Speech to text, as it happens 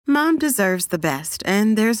Mom deserves the best,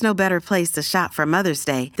 and there's no better place to shop for Mother's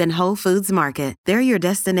Day than Whole Foods Market. They're your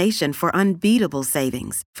destination for unbeatable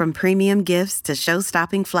savings, from premium gifts to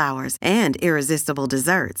show-stopping flowers and irresistible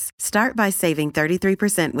desserts. Start by saving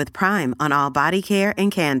 33% with Prime on all body care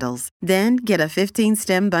and candles. Then get a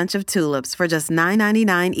 15-stem bunch of tulips for just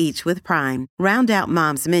 $9.99 each with Prime. Round out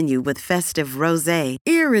Mom's menu with festive rosé,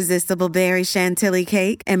 irresistible berry chantilly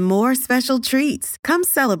cake, and more special treats. Come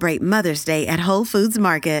celebrate Mother's Day at Whole Foods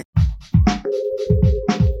Market.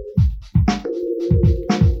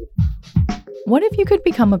 What if you could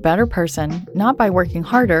become a better person, not by working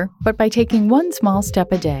harder, but by taking one small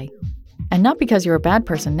step a day? And not because you're a bad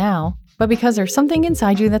person now, but because there's something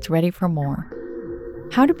inside you that's ready for more.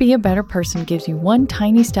 How to Be a Better Person gives you one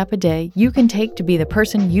tiny step a day you can take to be the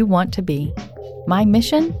person you want to be. My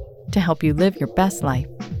mission? To help you live your best life.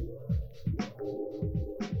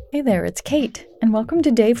 Hey there, it's Kate, and welcome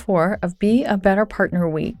to Day 4 of Be a Better Partner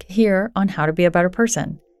Week here on How to Be a Better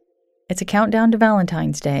Person. It's a countdown to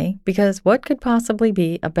Valentine's Day, because what could possibly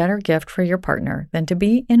be a better gift for your partner than to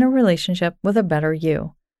be in a relationship with a better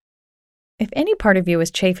you? If any part of you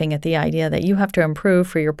is chafing at the idea that you have to improve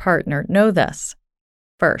for your partner, know this.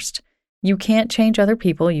 First, you can't change other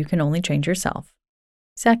people, you can only change yourself.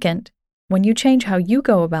 Second, when you change how you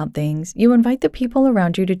go about things, you invite the people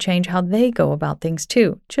around you to change how they go about things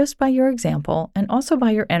too, just by your example and also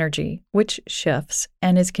by your energy, which shifts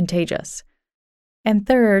and is contagious. And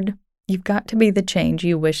third, you've got to be the change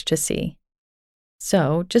you wish to see.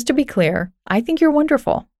 So, just to be clear, I think you're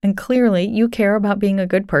wonderful, and clearly you care about being a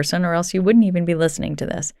good person, or else you wouldn't even be listening to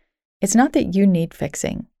this. It's not that you need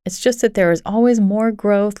fixing. It's just that there is always more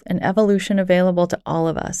growth and evolution available to all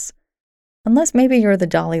of us. Unless maybe you're the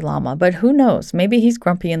Dalai Lama, but who knows? Maybe he's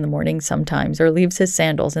grumpy in the morning sometimes or leaves his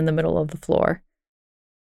sandals in the middle of the floor.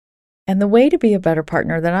 And the way to be a better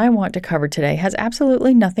partner that I want to cover today has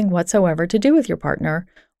absolutely nothing whatsoever to do with your partner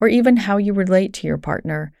or even how you relate to your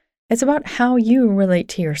partner. It's about how you relate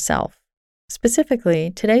to yourself. Specifically,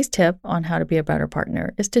 today's tip on how to be a better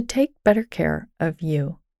partner is to take better care of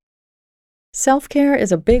you. Self-care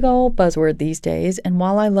is a big old buzzword these days, and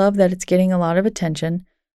while I love that it's getting a lot of attention,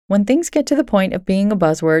 when things get to the point of being a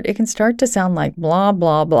buzzword, it can start to sound like blah,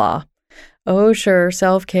 blah, blah. Oh, sure,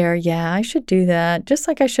 self-care, yeah, I should do that, just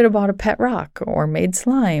like I should have bought a pet rock or made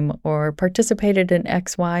slime or participated in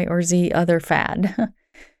X, Y, or Z other fad.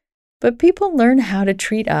 But people learn how to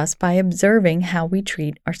treat us by observing how we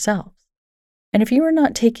treat ourselves. And if you are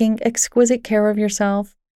not taking exquisite care of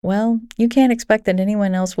yourself, well, you can't expect that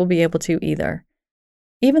anyone else will be able to either.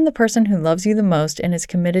 Even the person who loves you the most and is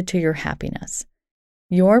committed to your happiness.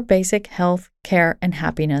 Your basic health, care, and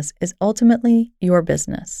happiness is ultimately your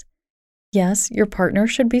business. Yes, your partner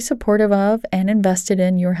should be supportive of and invested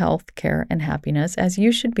in your health, care, and happiness, as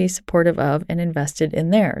you should be supportive of and invested in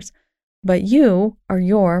theirs. But you are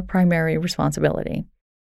your primary responsibility.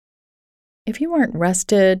 If you aren't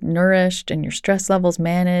rested, nourished, and your stress levels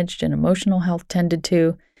managed and emotional health tended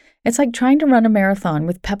to, it's like trying to run a marathon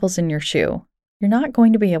with pebbles in your shoe. You're not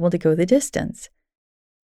going to be able to go the distance.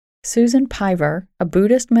 Susan Piver, a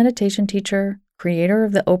Buddhist meditation teacher, creator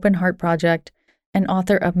of the Open Heart Project, and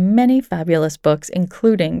author of many fabulous books,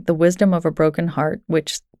 including The Wisdom of a Broken Heart,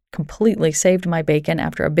 which completely saved my bacon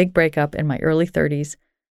after a big breakup in my early 30s,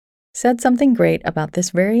 said something great about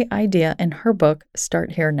this very idea in her book,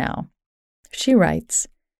 Start Here Now. She writes,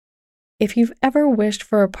 "If you've ever wished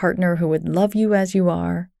for a partner who would love you as you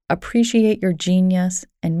are, appreciate your genius,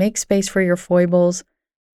 and make space for your foibles,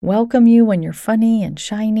 welcome you when you're funny and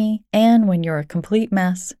shiny, and when you're a complete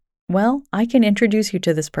mess, well, I can introduce you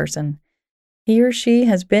to this person. He or she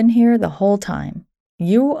has been here the whole time.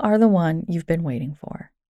 You are the one you've been waiting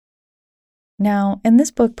for." Now, in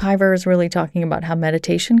this book, Piver is really talking about how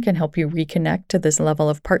meditation can help you reconnect to this level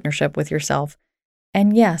of partnership with yourself.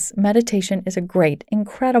 And yes, meditation is a great,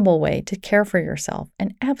 incredible way to care for yourself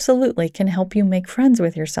and absolutely can help you make friends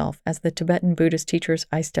with yourself, as the Tibetan Buddhist teachers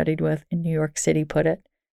I studied with in New York City put it.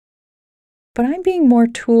 But I'm being more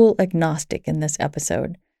tool agnostic in this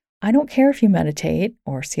episode. I don't care if you meditate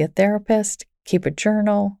or see a therapist, keep a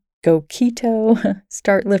journal, go keto,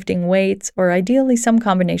 start lifting weights, or ideally some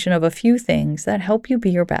combination of a few things that help you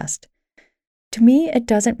be your best. To me, it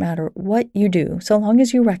doesn't matter what you do, so long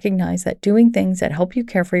as you recognize that doing things that help you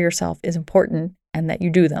care for yourself is important and that you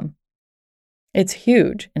do them. It's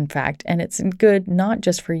huge, in fact, and it's good not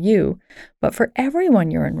just for you, but for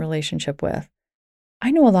everyone you're in relationship with.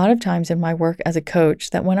 I know a lot of times in my work as a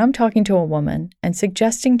coach that when I'm talking to a woman and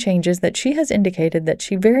suggesting changes that she has indicated that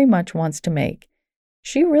she very much wants to make,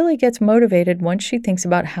 she really gets motivated once she thinks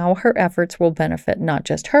about how her efforts will benefit not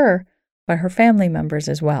just her, but her family members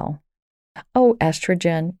as well. Oh,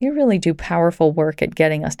 estrogen, you really do powerful work at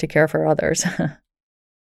getting us to care for others.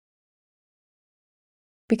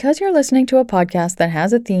 Because you're listening to a podcast that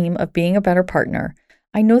has a theme of being a better partner,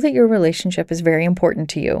 I know that your relationship is very important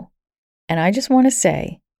to you. And I just want to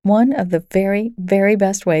say, one of the very, very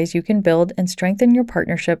best ways you can build and strengthen your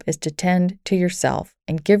partnership is to tend to yourself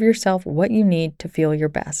and give yourself what you need to feel your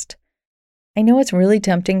best. I know it's really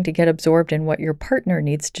tempting to get absorbed in what your partner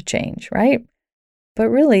needs to change, right? But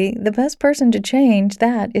really, the best person to change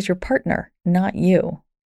that is your partner, not you.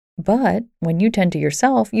 But when you tend to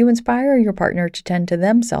yourself, you inspire your partner to tend to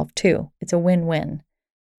themselves too. It's a win-win.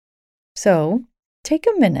 So take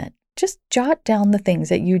a minute, just jot down the things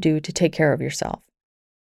that you do to take care of yourself.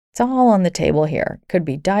 It's all on the table here. It could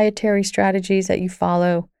be dietary strategies that you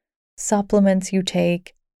follow, supplements you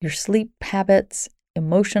take, your sleep habits,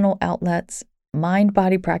 emotional outlets,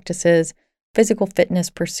 mind-body practices, physical fitness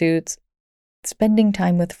pursuits, spending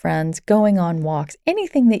time with friends, going on walks,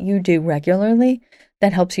 anything that you do regularly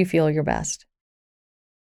that helps you feel your best.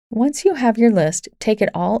 Once you have your list, take it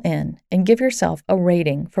all in and give yourself a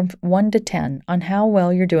rating from 1 to 10 on how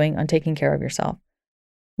well you're doing on taking care of yourself.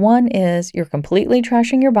 1 is you're completely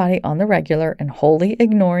trashing your body on the regular and wholly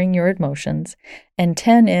ignoring your emotions. And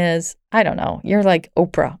 10 is, I don't know, you're like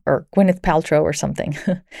Oprah or Gwyneth Paltrow or something.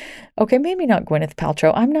 Okay, maybe not Gwyneth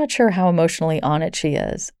Paltrow. I'm not sure how emotionally on it she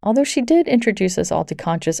is. Although she did introduce us all to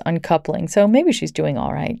conscious uncoupling, so maybe she's doing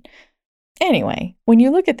all right. Anyway, when you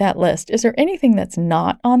look at that list, is there anything that's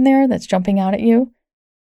not on there that's jumping out at you?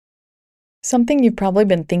 Something you've probably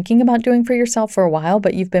been thinking about doing for yourself for a while,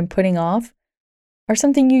 but you've been putting off? Or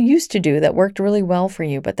something you used to do that worked really well for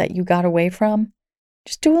you, but that you got away from?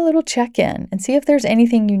 Just do a little check-in and see if there's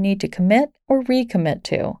anything you need to commit or recommit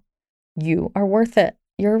to. You are worth it.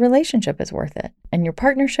 Your relationship is worth it, and your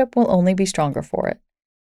partnership will only be stronger for it.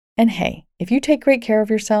 And hey, if you take great care of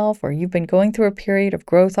yourself or you've been going through a period of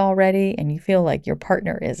growth already and you feel like your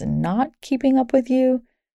partner is not keeping up with you,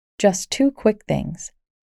 just 2 quick things.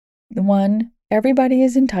 1, everybody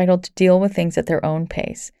is entitled to deal with things at their own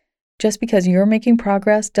pace. Just because you're making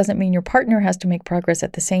progress doesn't mean your partner has to make progress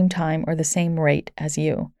at the same time or the same rate as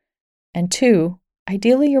you. And 2,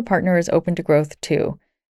 ideally your partner is open to growth too.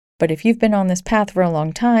 But if you've been on this path for a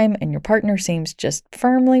long time and your partner seems just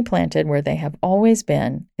firmly planted where they have always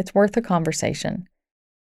been, it's worth a conversation.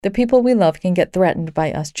 The people we love can get threatened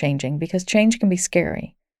by us changing because change can be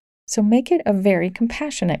scary. So make it a very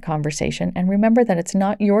compassionate conversation and remember that it's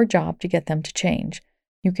not your job to get them to change.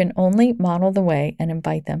 You can only model the way and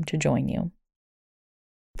invite them to join you.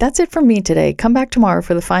 That's it from me today. Come back tomorrow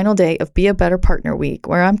for the final day of Be a Better Partner Week,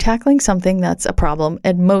 where I'm tackling something that's a problem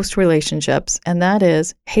in most relationships, and that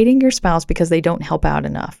is hating your spouse because they don't help out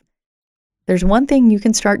enough. There's one thing you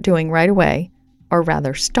can start doing right away, or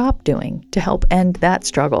rather stop doing, to help end that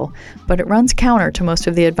struggle, but it runs counter to most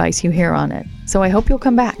of the advice you hear on it. So I hope you'll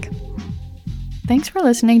come back. Thanks for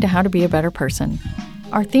listening to How to Be a Better Person.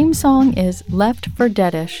 Our theme song is Left for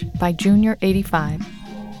Deadish by Junior85.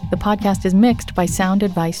 The podcast is mixed by Sound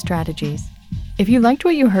Advice Strategies. If you liked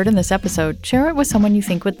what you heard in this episode, share it with someone you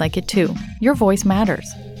think would like it too. Your voice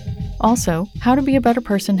matters. Also, How to Be a Better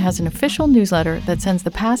Person has an official newsletter that sends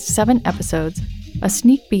the past 7 episodes, a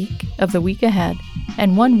sneak peek of the week ahead,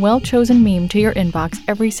 and one well-chosen meme to your inbox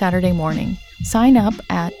every Saturday morning. Sign up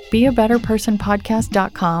at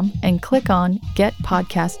beabetterpersonpodcast.com and click on Get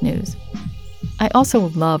Podcast News. I also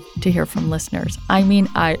love to hear from listeners.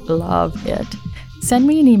 I love it. Send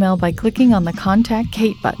me an email by clicking on the Contact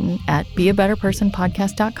Kate button at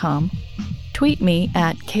beabetterpersonpodcast.com, tweet me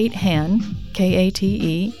at Kate Han,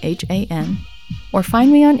 Katehan, or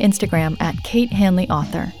find me on Instagram at Kate Hanley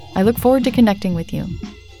Author. I look forward to connecting with you.